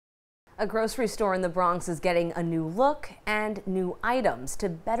A grocery store in the Bronx is getting a new look and new items to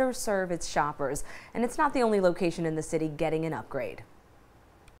better serve its shoppers. And it's not the only location in the city getting an upgrade.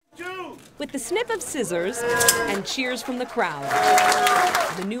 With the snip of scissors and cheers from the crowd,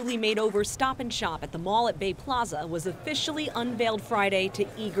 the newly made over Stop and Shop at the mall at Bay Plaza was officially unveiled Friday to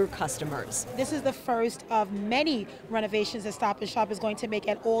eager customers. This is the first of many renovations that Stop and Shop is going to make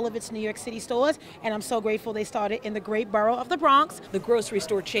at all of its New York City stores, and I'm so grateful they started in the great borough of the Bronx. The grocery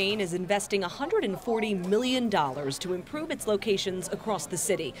store chain is investing $140 million to improve its locations across the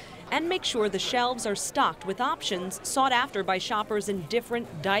city and make sure the shelves are stocked with options sought after by shoppers in different,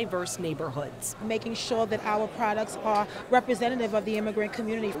 diverse neighborhoods. Making sure that our products are representative of the immigrant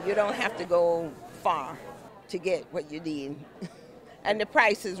community. You don't have to go far to get what you need. And the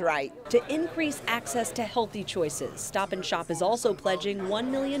price is right. To increase access to healthy choices, Stop and Shop is also pledging $1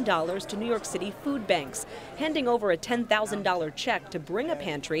 million to New York City food banks, handing over a $10,000 check to bring a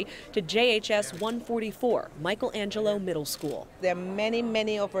pantry to JHS 144, Michelangelo Middle School. There are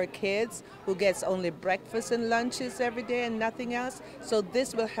many of our kids who gets only breakfast and lunches every day and nothing else. So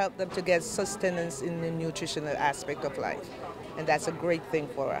this will help them to get sustenance in the nutritional aspect of life. And that's a great thing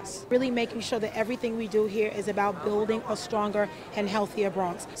for us. Really making sure that everything we do here is about building a stronger and healthier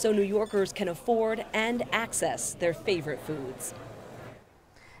Bronx. So New Yorkers can afford and access their favorite foods.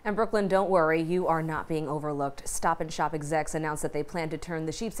 And Brooklyn, don't worry, you are not being overlooked. Stop and Shop execs announced that they plan to turn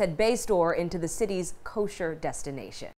the Sheepshead Bay store into the city's kosher destination.